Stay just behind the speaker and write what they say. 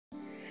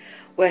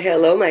Well,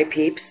 hello, my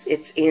peeps.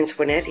 It's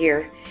Antoinette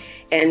here.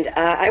 And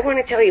I want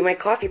to tell you, my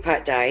coffee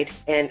pot died,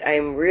 and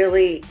I'm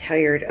really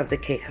tired of the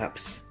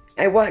K-Cups.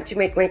 I want to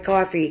make my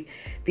coffee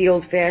the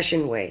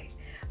old-fashioned way.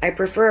 I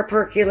prefer a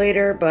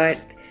percolator, but,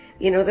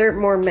 you know, they're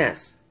more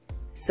mess.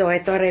 So I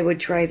thought I would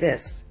try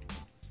this.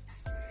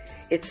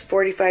 It's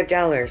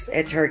 $45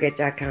 at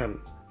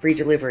Target.com. Free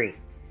delivery.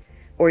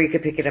 Or you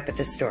could pick it up at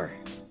the store.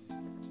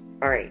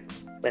 Alright,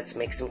 let's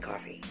make some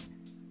coffee.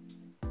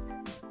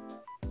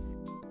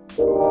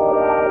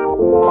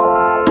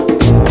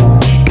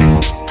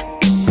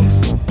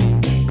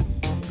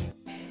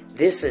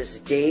 This is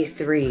day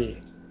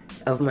 3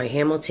 of my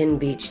Hamilton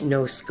Beach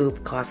no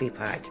scoop coffee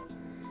pot.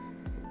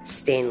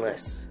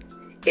 Stainless.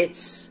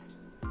 It's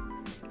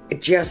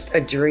just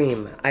a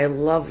dream. I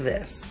love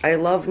this. I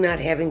love not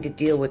having to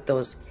deal with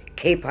those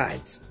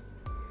K-pods.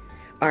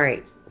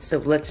 Alright, so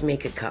let's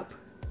make a cup.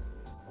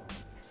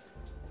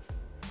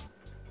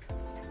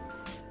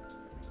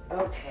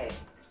 Okay.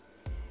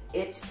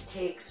 It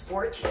takes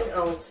 14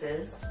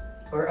 ounces,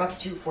 or up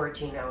to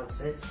 14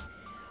 ounces.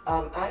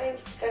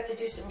 I've got to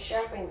do some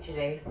shopping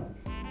today,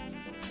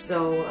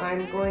 so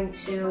I'm going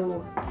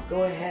to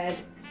go ahead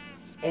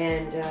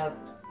and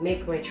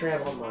make my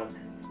travel mug.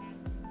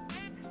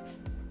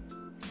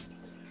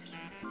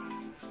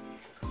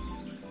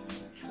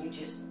 You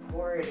just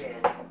pour it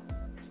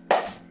in,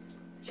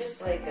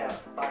 just like an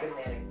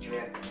automatic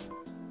drip.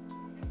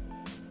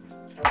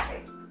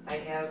 Okay, I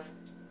have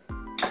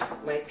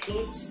my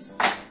Pete's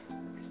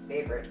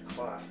favorite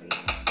coffee.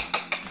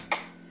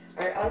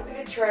 Alright, I'm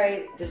going to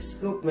try the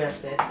scoop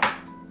method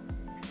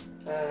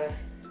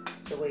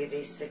the way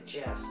they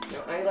suggest.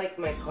 Now, I like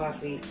my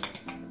coffee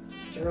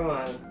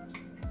strong.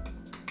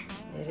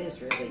 It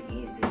is really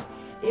easy.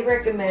 They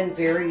recommend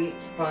very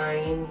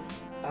fine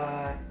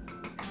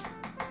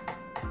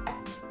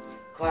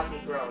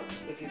coffee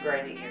grounds if you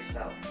grind it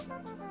yourself.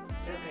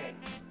 Okay.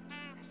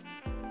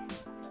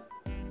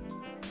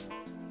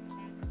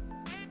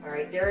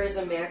 Alright, there is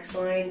a max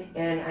line,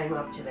 and I'm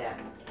up to that.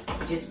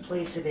 You just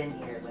place it in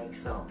here like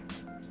so.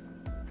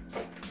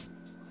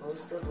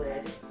 Close the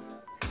lid.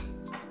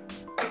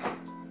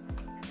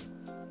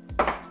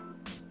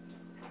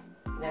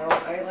 Now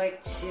I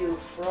like to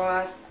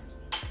froth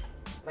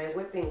my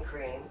whipping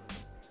cream.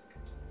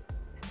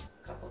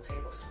 A couple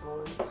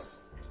tablespoons.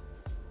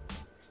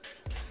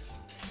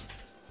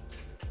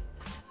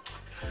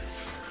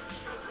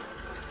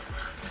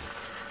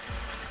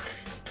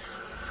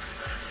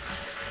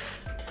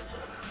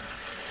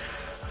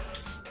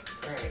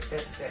 Alright,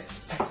 that's it.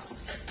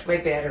 My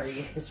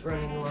battery is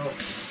running low.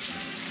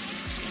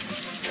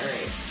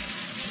 Alright.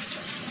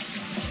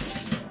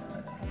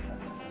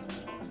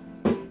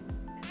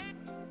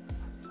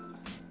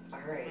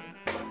 Alright.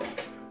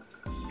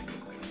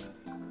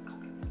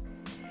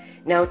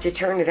 Now to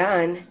turn it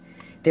on,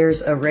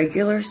 there's a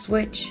regular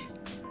switch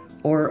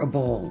or a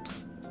bold.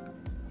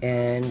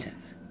 And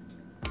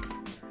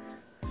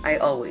I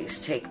always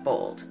take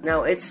bold.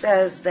 Now it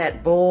says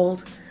that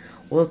bold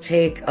will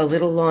take a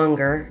little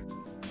longer.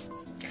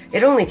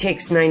 It only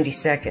takes 90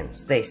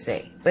 seconds, they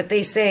say. But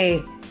they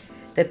say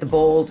that the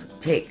bold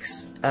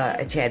takes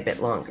a tad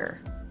bit longer.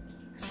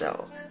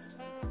 So,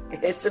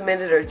 it's a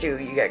minute or two,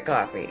 you got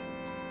coffee.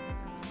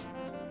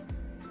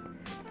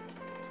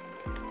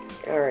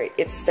 Alright,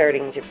 it's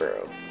starting to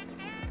brew.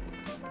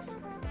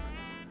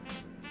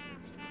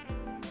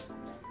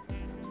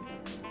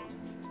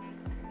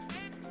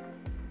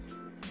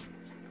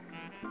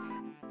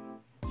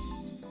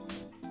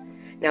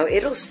 Now,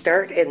 it'll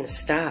start and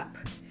stop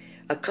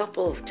a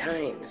couple of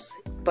times,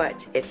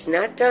 but it's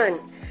not done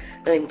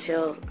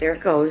until, there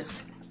it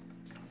goes.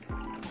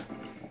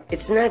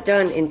 It's not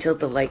done until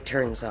the light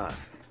turns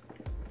off.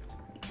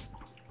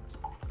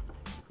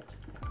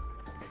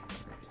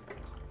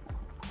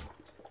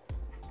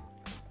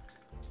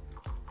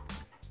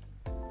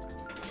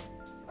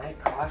 My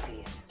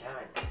coffee is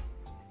done.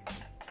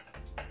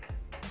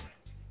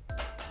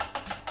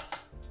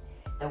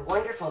 The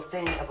wonderful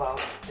thing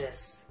about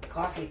this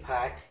coffee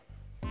pot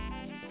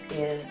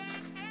is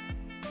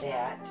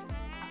that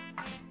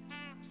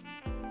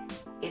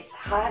it's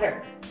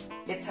hotter.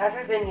 It's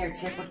hotter than your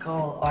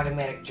typical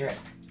automatic drip.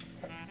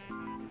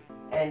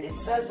 And it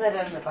says that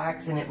on the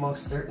box, and it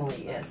most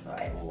certainly is. So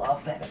I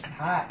love that it's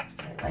hot.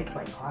 I like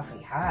my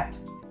coffee hot.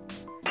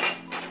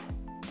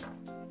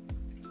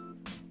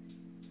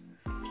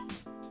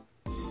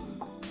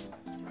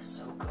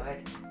 So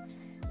good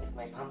with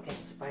my pumpkin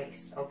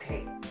spice.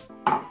 Okay.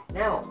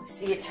 Now,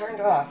 see, it turned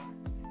off.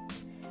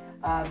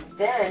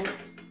 Then,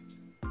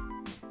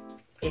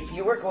 if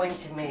you were going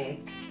to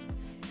make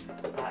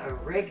a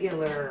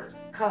regular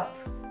cup,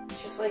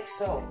 just like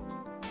so,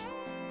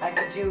 I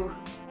could do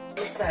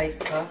this size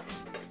cup,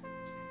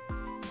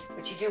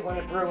 but you do want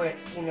to brew it,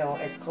 you know,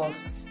 as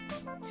close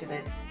to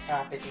the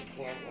top as you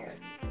can here.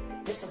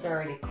 This is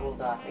already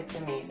cooled off. It's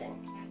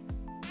amazing.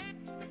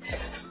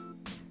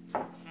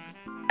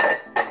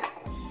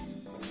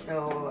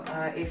 So,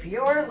 if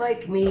you're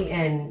like me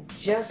and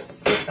just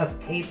sick of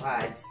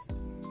K-Pods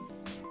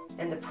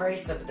and the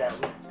price of them,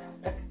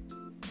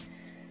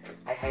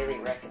 I highly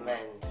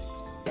recommend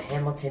the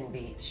Hamilton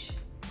Beach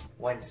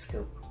 1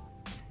 scoop.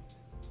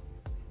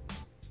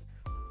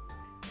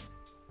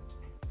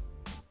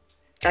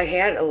 I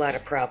had a lot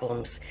of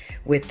problems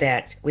with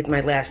that, with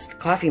my last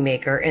coffee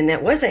maker, and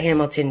that was a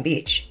Hamilton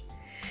Beach.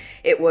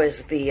 It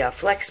was the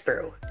Flex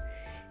Brew,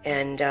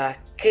 and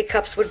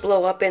K-cups would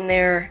blow up in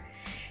there,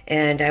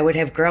 and I would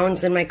have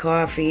grounds in my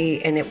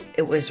coffee, and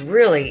it was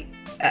really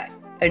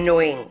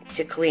annoying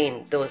to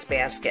clean those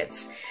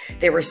baskets.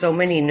 There were so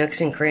many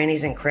nooks and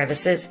crannies and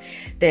crevices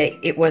that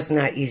it was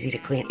not easy to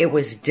clean. It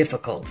was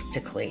difficult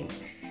to clean.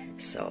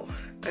 So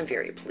I'm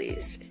very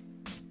pleased.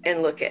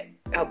 And look at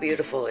how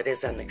beautiful it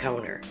is on the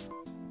counter.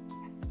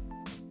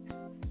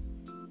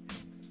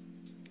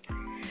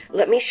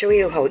 Let me show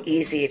you how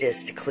easy it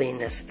is to clean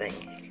this thing.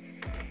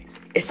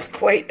 It's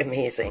quite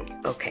amazing.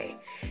 Okay,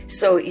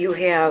 so you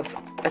have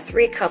a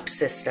 3-cup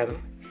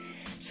system.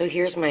 So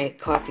here's my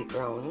coffee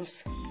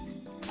grounds.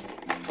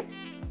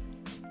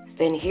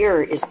 Then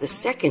here is the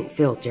second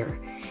filter.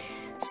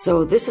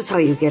 So this is how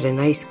you get a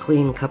nice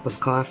clean cup of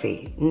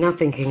coffee.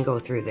 Nothing can go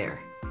through there.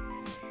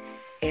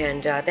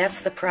 And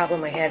that's the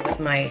problem I had with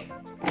my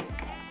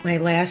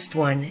last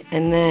one.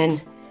 And then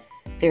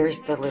there's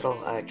the little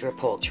drip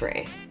hole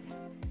tray.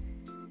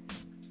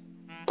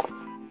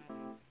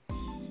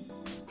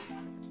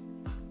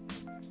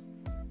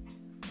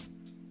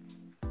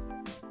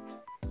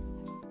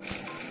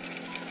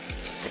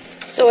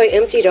 So I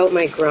emptied out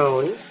my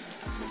grounds.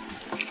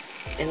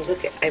 And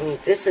look at, I mean,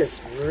 this is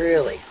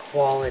really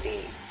quality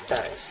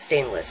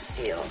stainless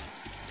steel.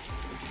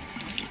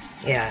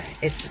 Yeah,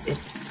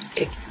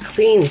 it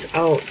cleans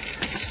out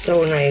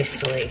so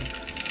nicely.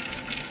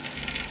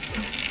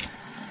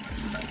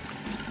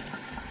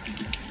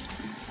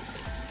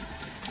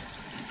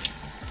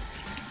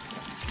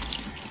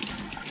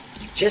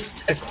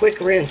 Just a quick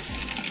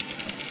rinse.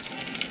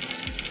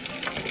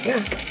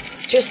 Yeah,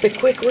 it's just a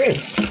quick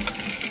rinse.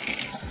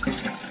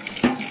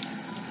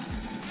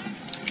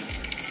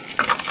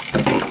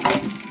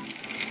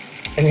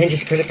 And then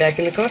just put it back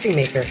in the coffee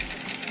maker.